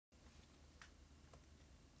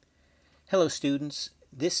Hello students,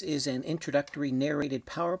 this is an introductory narrated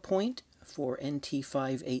PowerPoint for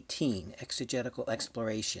NT518, Exegetical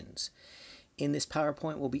Explorations. In this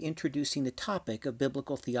PowerPoint we'll be introducing the topic of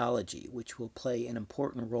biblical theology, which will play an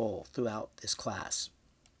important role throughout this class.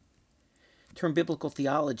 The term biblical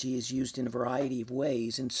theology is used in a variety of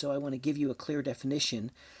ways, and so I want to give you a clear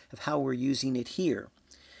definition of how we're using it here.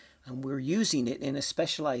 We're using it in a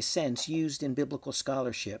specialized sense used in biblical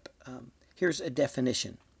scholarship. Here's a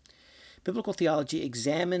definition. Biblical theology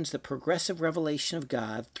examines the progressive revelation of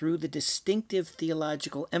God through the distinctive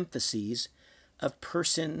theological emphases of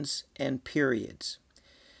persons and periods.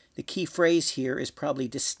 The key phrase here is probably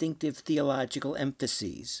distinctive theological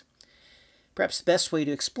emphases. Perhaps the best way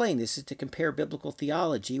to explain this is to compare biblical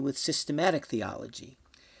theology with systematic theology.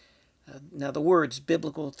 Now, the words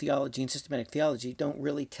biblical theology and systematic theology don't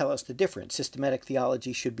really tell us the difference. Systematic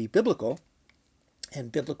theology should be biblical, and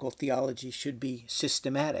biblical theology should be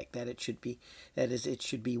systematic, that is, it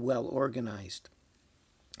should be well organized.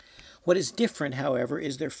 What is different, however,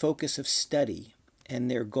 is their focus of study and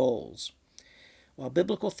their goals. While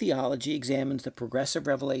biblical theology examines the progressive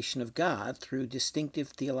revelation of God through distinctive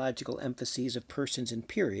theological emphases of persons and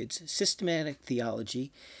periods, systematic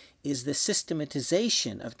theology is the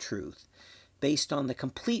systematization of truth based on the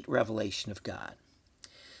complete revelation of God.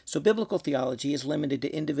 So biblical theology is limited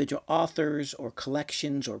to individual authors or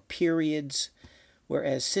collections or periods,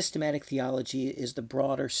 whereas systematic theology is the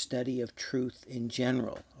broader study of truth in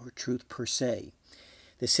general, or truth per se.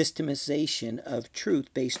 The systematization of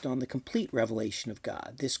truth based on the complete revelation of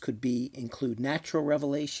God. This could include natural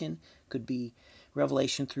revelation, could be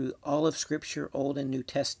revelation through all of Scripture, Old and New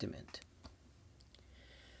Testament.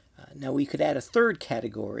 Now we could add a third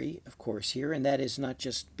category, of course, here, and that is not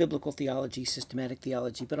just biblical theology, systematic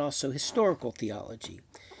theology, but also historical theology.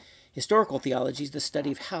 Historical theology is the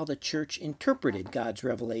study of how the church interpreted God's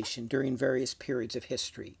revelation during various periods of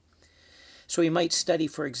history. So we might study,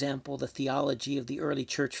 for example, the theology of the early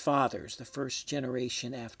church fathers, the first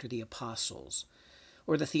generation after the apostles,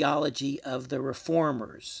 or the theology of the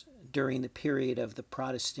reformers during the period of the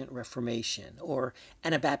Protestant Reformation, or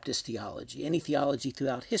Anabaptist theology. Any theology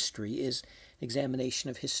throughout history is an examination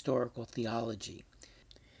of historical theology.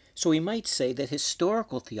 So we might say that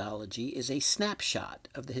historical theology is a snapshot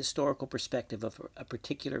of the historical perspective of a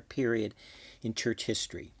particular period in church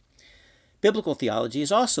history. Biblical theology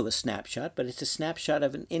is also a snapshot, but it's a snapshot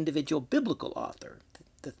of an individual biblical author,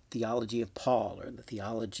 the theology of Paul or the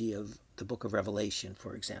theology of the book of Revelation,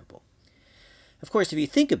 for example. Of course, if you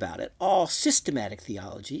think about it, all systematic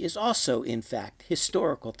theology is also, in fact,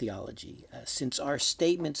 historical theology, since our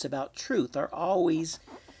statements about truth are always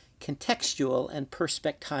contextual and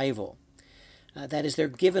perspectival. That is, they're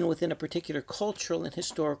given within a particular cultural and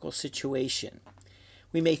historical situation.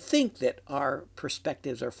 We may think that our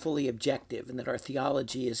perspectives are fully objective and that our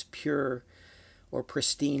theology is pure or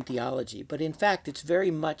pristine theology, but in fact, it's very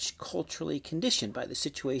much culturally conditioned by the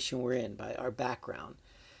situation we're in, by our background,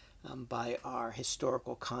 by our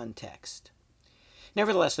historical context.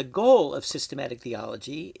 Nevertheless, the goal of systematic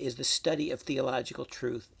theology is the study of theological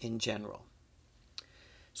truth in general.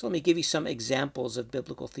 So let me give you some examples of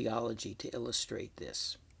biblical theology to illustrate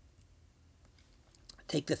this.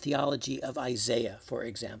 Take the theology of Isaiah, for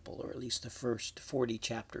example, or at least the first 40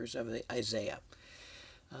 chapters of Isaiah.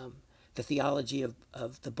 The theology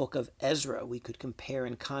of the book of Ezra, we could compare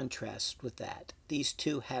and contrast with that. These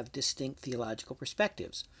two have distinct theological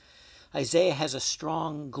perspectives. Isaiah has a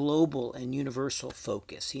strong global and universal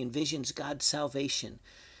focus. He envisions God's salvation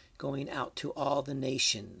going out to all the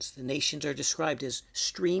nations. The nations are described as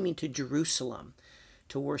streaming to Jerusalem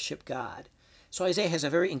to worship God. So Isaiah has a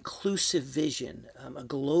very inclusive vision, a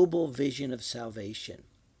global vision of salvation.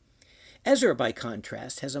 Ezra, by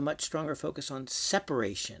contrast, has a much stronger focus on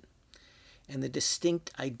separation and the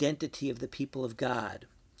distinct identity of the people of God.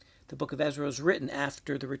 The book of Ezra was written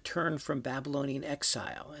after the return from Babylonian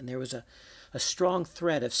exile, and there was a strong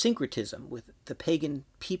thread of syncretism with the pagan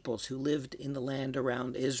peoples who lived in the land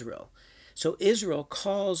around Israel. So Ezra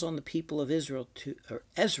calls on the people of Israel to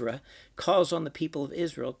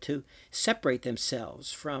separate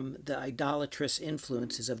themselves from the idolatrous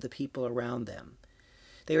influences of the people around them.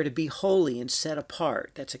 They are to be holy and set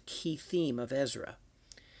apart. That's a key theme of Ezra.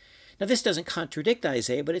 Now, this doesn't contradict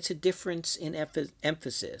Isaiah, but it's a difference in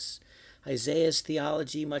emphasis. Isaiah's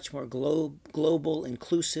theology, much more global,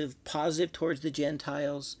 inclusive, positive towards the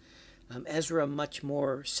Gentiles. Ezra, much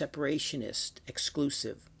more separationist,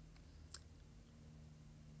 exclusive.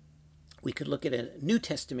 We could look at a New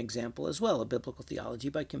Testament example as well of biblical theology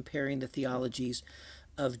by comparing the theologies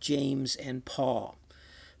of James and Paul.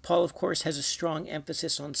 Paul, of course, has a strong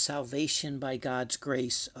emphasis on salvation by God's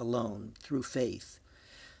grace alone, through faith.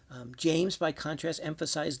 James, by contrast,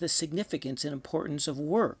 emphasized the significance and importance of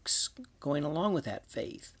works going along with that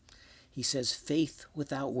faith. He says, faith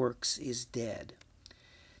without works is dead.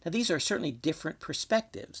 Now, these are certainly different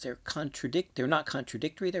perspectives. They're not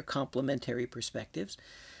contradictory, they're complementary perspectives,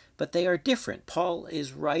 but they are different. Paul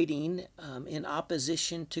is writing in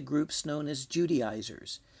opposition to groups known as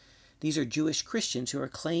Judaizers. These are Jewish Christians who are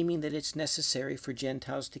claiming that it's necessary for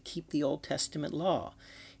Gentiles to keep the Old Testament law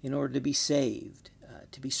in order to be saved,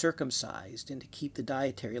 to be circumcised, and to keep the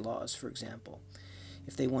dietary laws, for example,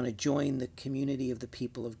 if they want to join the community of the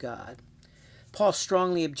people of God. Paul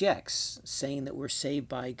strongly objects, saying that we're saved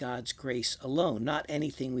by God's grace alone, not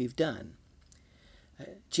anything we've done.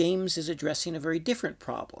 James is addressing a very different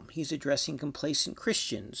problem. He's addressing complacent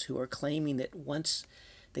Christians who are claiming that once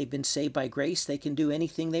they've been saved by grace, they can do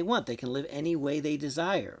anything they want. They can live any way they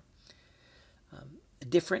desire. A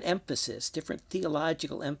different emphasis, different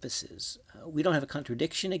theological emphasis. We don't have a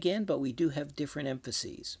contradiction again, but we do have different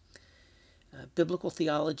emphases. Biblical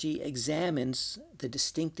theology examines the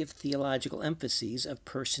distinctive theological emphases of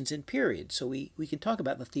persons and periods. So we can talk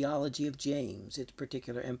about the theology of James, its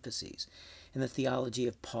particular emphases, and the theology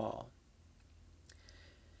of Paul.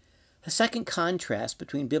 A second contrast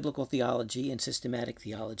between biblical theology and systematic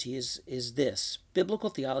theology is this. Biblical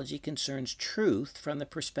theology concerns truth from the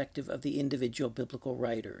perspective of the individual biblical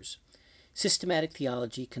writers. Systematic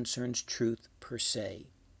theology concerns truth per se.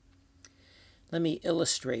 Let me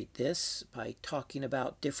illustrate this by talking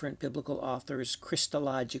about different biblical authors'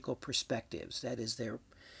 Christological perspectives, that is, their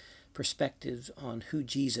perspectives on who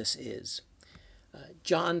Jesus is.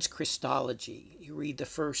 John's Christology. You read the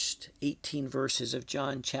first 18 verses of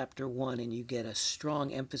John chapter 1 and you get a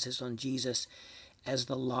strong emphasis on Jesus as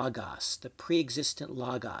the Logos, the pre-existent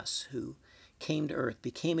Logos who came to earth,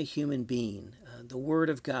 became a human being, the Word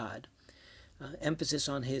of God. Emphasis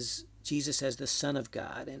on Jesus as the Son of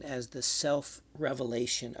God and as the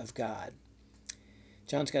self-revelation of God.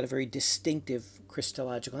 John's got a very distinctive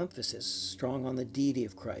Christological emphasis, strong on the deity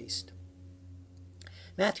of Christ.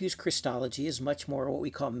 Matthew's Christology is much more what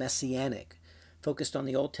we call messianic, focused on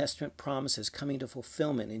the Old Testament promises coming to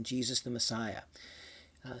fulfillment in Jesus the Messiah.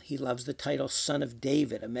 He loves the title Son of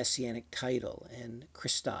David, a messianic title, and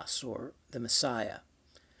Christos, or the Messiah.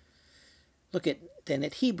 Look then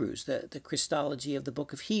at Hebrews, the Christology of the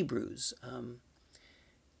book of Hebrews.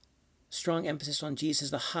 Strong emphasis on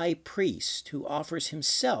Jesus, the high priest who offers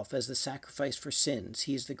himself as the sacrifice for sins.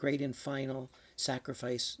 He is the great and final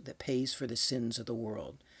sacrifice that pays for the sins of the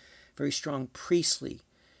world. Very strong priestly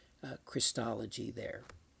Christology there.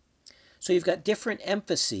 So you've got different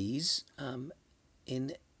emphases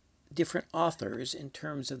in different authors in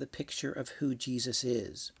terms of the picture of who Jesus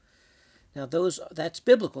is. Now that's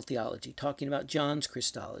biblical theology, talking about John's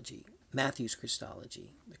Christology, Matthew's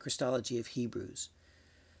Christology, the Christology of Hebrews.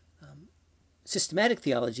 Systematic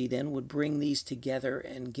theology then would bring these together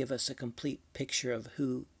and give us a complete picture of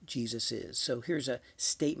who Jesus is. So here's a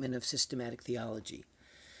statement of systematic theology.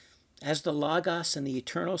 As the Logos and the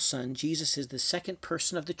eternal Son, Jesus is the second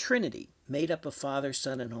person of the Trinity, made up of Father,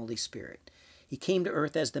 Son, and Holy Spirit. He came to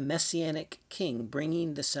earth as the Messianic King,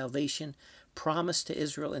 bringing the salvation promised to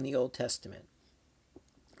Israel in the Old Testament.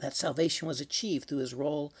 That salvation was achieved through his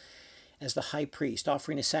role as the high priest,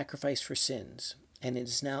 offering a sacrifice for sins, and it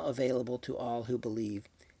is now available to all who believe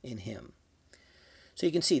in him. So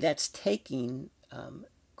you can see that's taking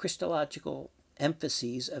Christological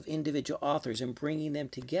emphases of individual authors and bringing them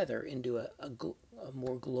together into a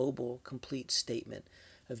more global, complete statement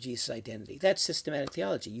of Jesus' identity. That's systematic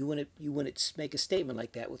theology. You wouldn't make a statement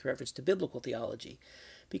like that with reference to biblical theology,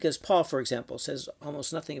 because Paul, for example, says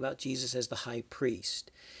almost nothing about Jesus as the high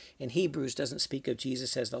priest. And Hebrews doesn't speak of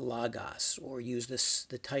Jesus as the Logos or use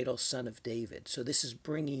the title Son of David. So this is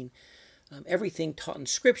bringing everything taught in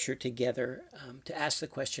Scripture together to ask the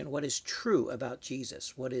question, what is true about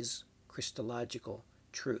Jesus? What is Christological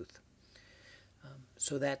truth?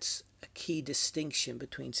 So that's a key distinction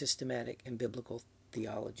between systematic and biblical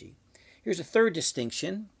theology. Here's a third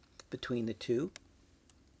distinction between the two,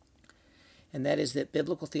 and that is that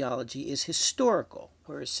biblical theology is historical,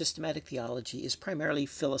 whereas systematic theology is primarily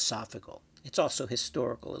philosophical. It's also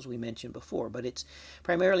historical, as we mentioned before, but it's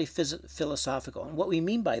primarily philosophical. And what we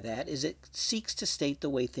mean by that is it seeks to state the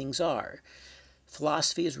way things are.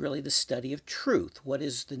 Philosophy is really the study of truth. What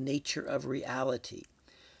is the nature of reality?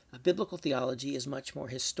 Biblical theology is much more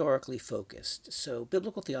historically focused. So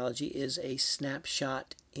biblical theology is a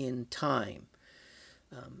snapshot in time.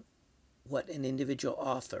 What an individual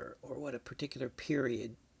author or what a particular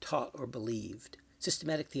period taught or believed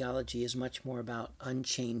Systematic theology is much more about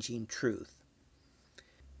unchanging truth.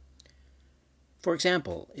 For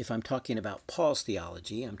example, if I'm talking about Paul's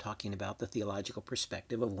theology, I'm talking about the theological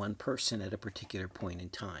perspective of one person at a particular point in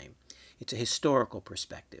time. It's a historical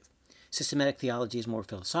perspective. Systematic theology is more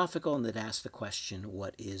philosophical, and it asks the question,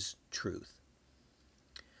 what is truth?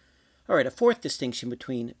 All right, a fourth distinction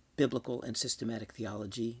between biblical and systematic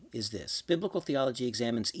theology is this. Biblical theology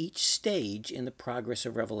examines each stage in the progress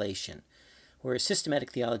of revelation, whereas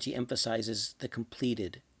systematic theology emphasizes the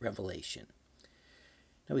completed revelation.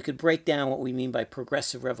 Now, we could break down what we mean by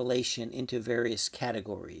progressive revelation into various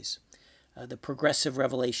categories. The progressive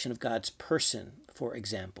revelation of God's person, for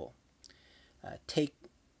example. Take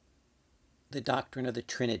the doctrine of the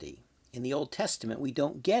Trinity. In the Old Testament, we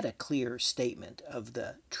don't get a clear statement of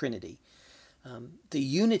the Trinity. The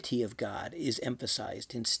unity of God is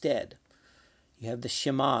emphasized instead. You have the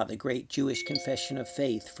Shema, the great Jewish confession of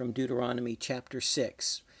faith from Deuteronomy chapter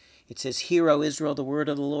 6. It says, "Hear, O Israel, the word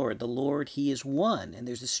of the Lord, he is one." And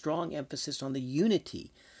there's a strong emphasis on the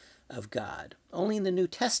unity of God. Only in the New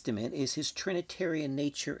Testament is his Trinitarian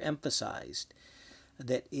nature emphasized,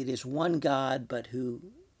 that it is one God, but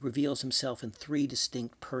who reveals himself in three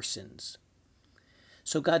distinct persons.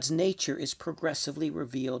 So God's nature is progressively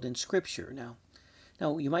revealed in Scripture. Now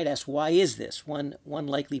you might ask, why is this? One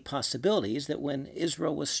likely possibility is that when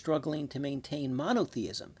Israel was struggling to maintain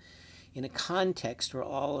monotheism, in a context where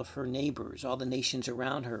all of her neighbors, all the nations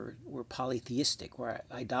around her were polytheistic, were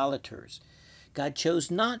idolaters, God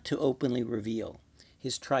chose not to openly reveal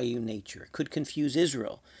his triune nature. It could confuse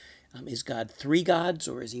Israel. Is God three gods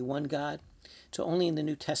or is he one God? So only in the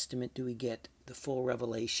New Testament do we get the full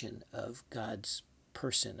revelation of God's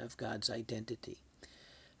person, of God's identity.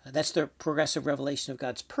 That's the progressive revelation of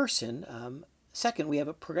God's person. Second, we have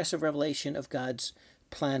a progressive revelation of God's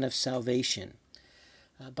plan of salvation.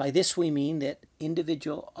 By this we mean that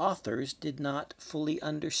individual authors did not fully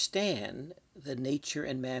understand the nature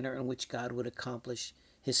and manner in which God would accomplish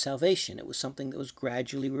his salvation. It was something that was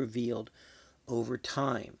gradually revealed over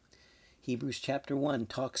time. Hebrews chapter 1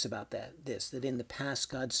 talks about that in the past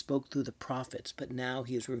God spoke through the prophets, but now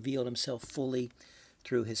he has revealed himself fully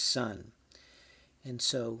through his Son. And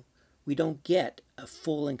so we don't get a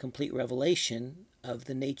full and complete revelation of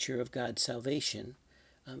the nature of God's salvation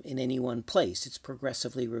in any one place. It's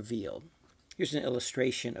progressively revealed. Here's an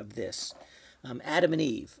illustration of this. Adam and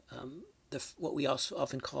Eve, what we also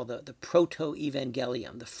often call the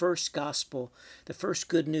proto-evangelium, the first gospel, the first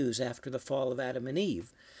good news after the fall of Adam and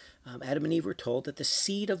Eve. Adam and Eve were told that the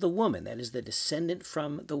seed of the woman, that is the descendant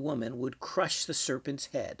from the woman, would crush the serpent's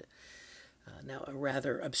head. Now, a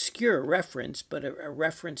rather obscure reference, but a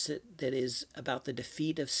reference that is about the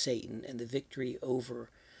defeat of Satan and the victory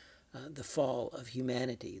over the fall of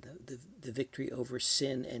humanity, the victory over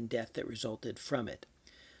sin and death that resulted from it.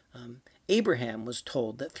 Abraham was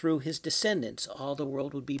told that through his descendants all the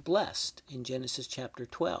world would be blessed in Genesis chapter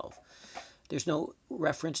 12. There's no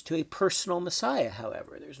reference to a personal Messiah,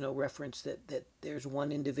 however. There's no reference that there's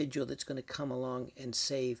one individual that's going to come along and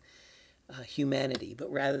save humanity,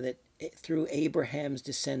 but rather that through Abraham's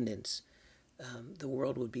descendants the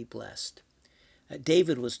world would be blessed.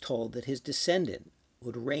 David was told that his descendant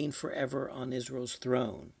would reign forever on Israel's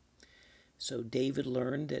throne. So David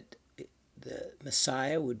learned that the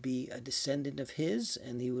Messiah would be a descendant of his,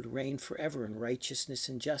 and he would reign forever in righteousness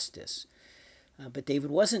and justice. But David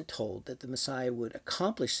wasn't told that the Messiah would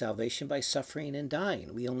accomplish salvation by suffering and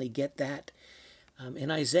dying. We only get that in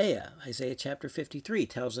Isaiah. Isaiah chapter 53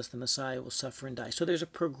 tells us the Messiah will suffer and die. So there's a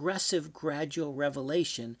progressive, gradual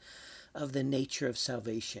revelation of the nature of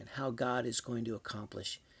salvation, how God is going to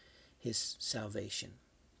accomplish his salvation.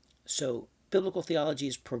 So biblical theology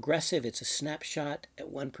is progressive. It's a snapshot at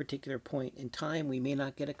one particular point in time. We may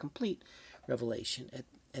not get a complete revelation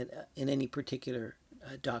in any particular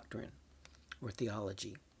doctrine or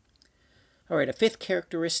theology. All right, a fifth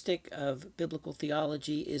characteristic of biblical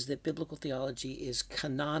theology is that biblical theology is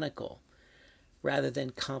canonical rather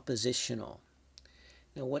than compositional.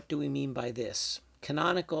 Now, what do we mean by this?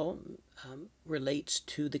 Canonical relates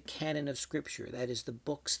to the canon of Scripture. That is the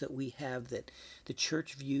books that we have that the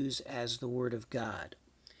church views as the Word of God.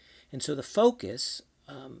 And so the focus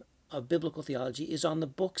of biblical theology is on the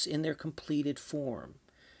books in their completed form,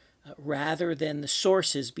 rather than the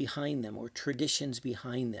sources behind them or traditions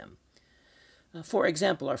behind them. For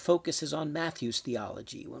example, our focus is on Matthew's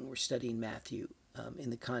theology when we're studying Matthew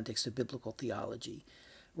in the context of biblical theology,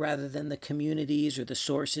 rather than the communities or the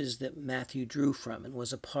sources that Matthew drew from and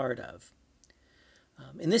was a part of.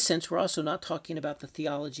 In this sense, we're also not talking about the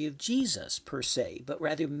theology of Jesus per se, but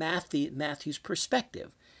rather Matthew's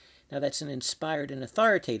perspective. Now that's an inspired and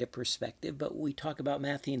authoritative perspective, but when we talk about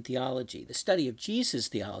Matthean theology, the study of Jesus'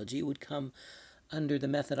 theology would come under the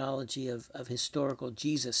methodology of historical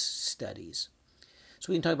Jesus studies.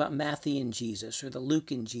 So we can talk about Matthean Jesus, or the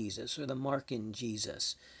Lucan Jesus, or the Markan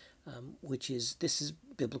Jesus, this is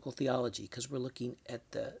biblical theology, because we're looking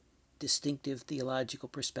at the distinctive theological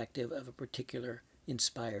perspective of a particular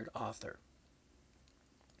inspired author.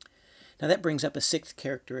 Now that brings up a sixth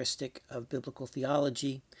characteristic of biblical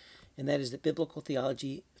theology, and that is that biblical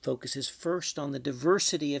theology focuses first on the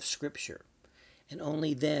diversity of Scripture, and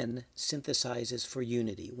only then synthesizes for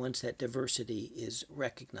unity, once that diversity is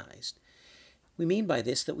recognized. We mean by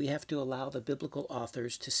this that we have to allow the biblical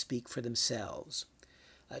authors to speak for themselves.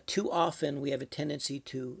 Too often we have a tendency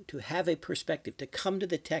to have a perspective, to come to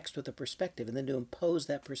the text with a perspective, and then to impose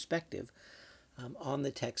that perspective on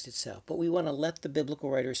the text itself. But we want to let the biblical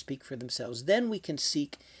writers speak for themselves. Then we can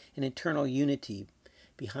seek an internal unity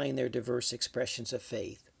behind their diverse expressions of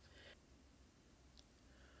faith.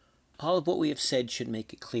 All of what we have said should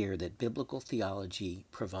make it clear that biblical theology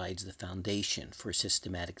provides the foundation for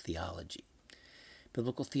systematic theology.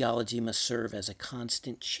 Biblical theology must serve as a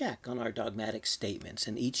constant check on our dogmatic statements,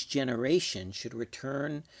 and each generation should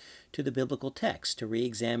return to the biblical text to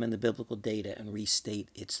re-examine the biblical data and restate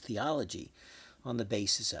its theology on the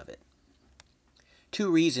basis of it. Two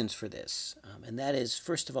reasons for this, and that is,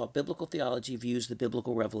 first of all, biblical theology views the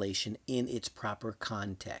biblical revelation in its proper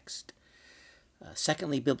context.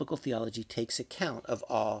 Secondly, biblical theology takes account of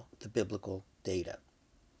all the biblical data.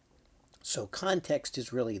 So context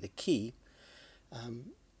is really the key.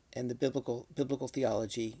 And the biblical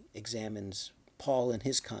theology examines Paul in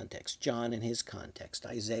his context, John in his context,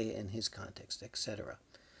 Isaiah in his context, etc.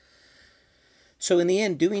 So in the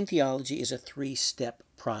end, doing theology is a three-step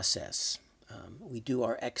process. We do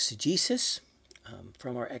our exegesis.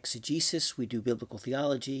 From our exegesis, we do biblical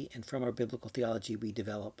theology, and from our biblical theology, we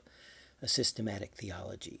develop a systematic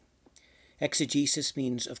theology. Exegesis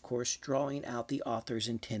means, of course, drawing out the author's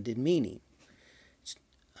intended meaning.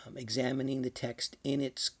 Examining the text in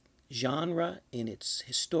its genre, in its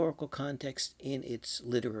historical context, in its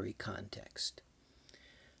literary context.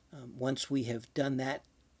 Once we have done that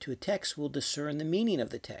to a text, we'll discern the meaning of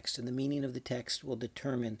the text, and the meaning of the text will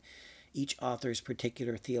determine each author's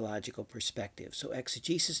particular theological perspective. So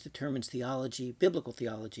exegesis determines theology, biblical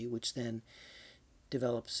theology, which then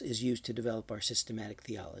is used to develop our systematic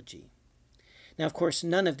theology. Now, of course,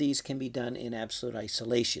 none of these can be done in absolute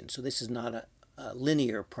isolation, so this is not a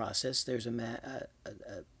linear process. There's a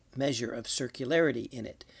measure of circularity in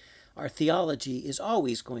it. Our theology is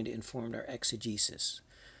always going to inform our exegesis.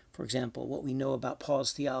 For example, what we know about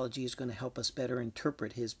Paul's theology is going to help us better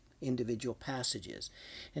interpret his individual passages.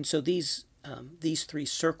 And so these three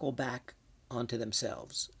circle back onto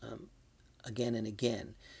themselves again and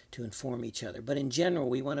again to inform each other. But in general,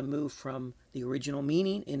 we want to move from the original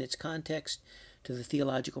meaning in its context to the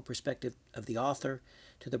theological perspective of the author,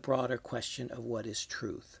 to the broader question of what is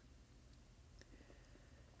truth.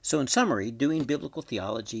 So in summary, doing biblical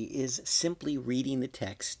theology is simply reading the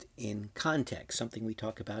text in context, something we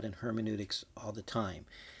talk about in hermeneutics all the time.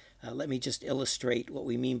 Let me just illustrate what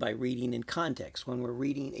we mean by reading in context. When we're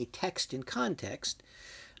reading a text in context,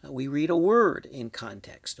 we read a word in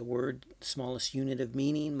context. A word, the smallest unit of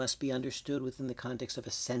meaning, must be understood within the context of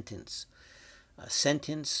a sentence. A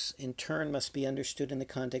sentence, in turn, must be understood in the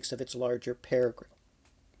context of its larger paragraph.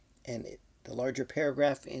 And the larger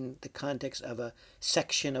paragraph in the context of a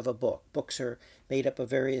section of a book. Books are made up of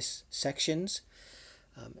various sections.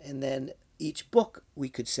 And then each book, we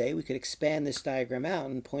could expand this diagram out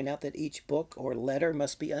and point out that each book or letter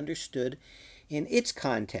must be understood in its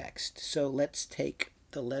context. So let's take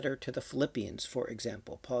the letter to the Philippians, for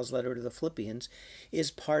example. Paul's letter to the Philippians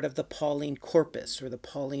is part of the Pauline corpus, or the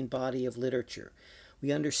Pauline body of literature.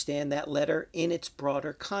 We understand that letter in its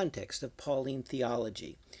broader context of Pauline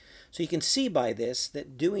theology. So you can see by this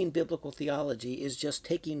that doing biblical theology is just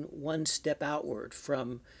taking one step outward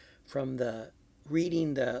from the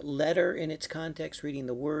reading the letter in its context, reading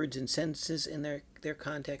the words and sentences in their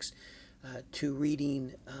context, to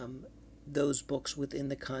reading those books within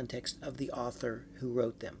the context of the author who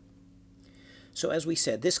wrote them. So as we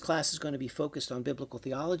said, this class is going to be focused on biblical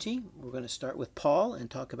theology. We're going to start with Paul and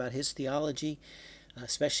talk about his theology,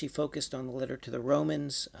 especially focused on the letter to the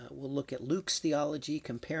Romans. We'll look at Luke's theology,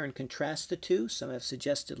 compare and contrast the two. Some have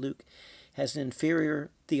suggested Luke has an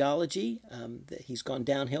inferior theology, that he's gone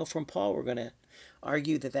downhill from Paul. We're going to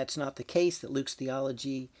argue that that's not the case, that Luke's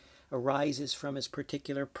theology arises from his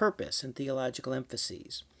particular purpose and theological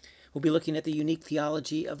emphases. We'll be looking at the unique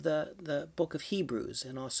theology of the book of Hebrews,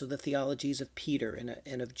 and also the theologies of Peter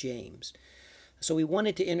and of James. So we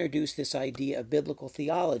wanted to introduce this idea of biblical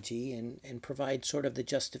theology and provide sort of the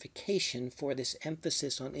justification for this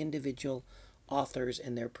emphasis on individual authors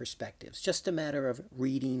and their perspectives. Just a matter of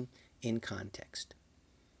reading in context.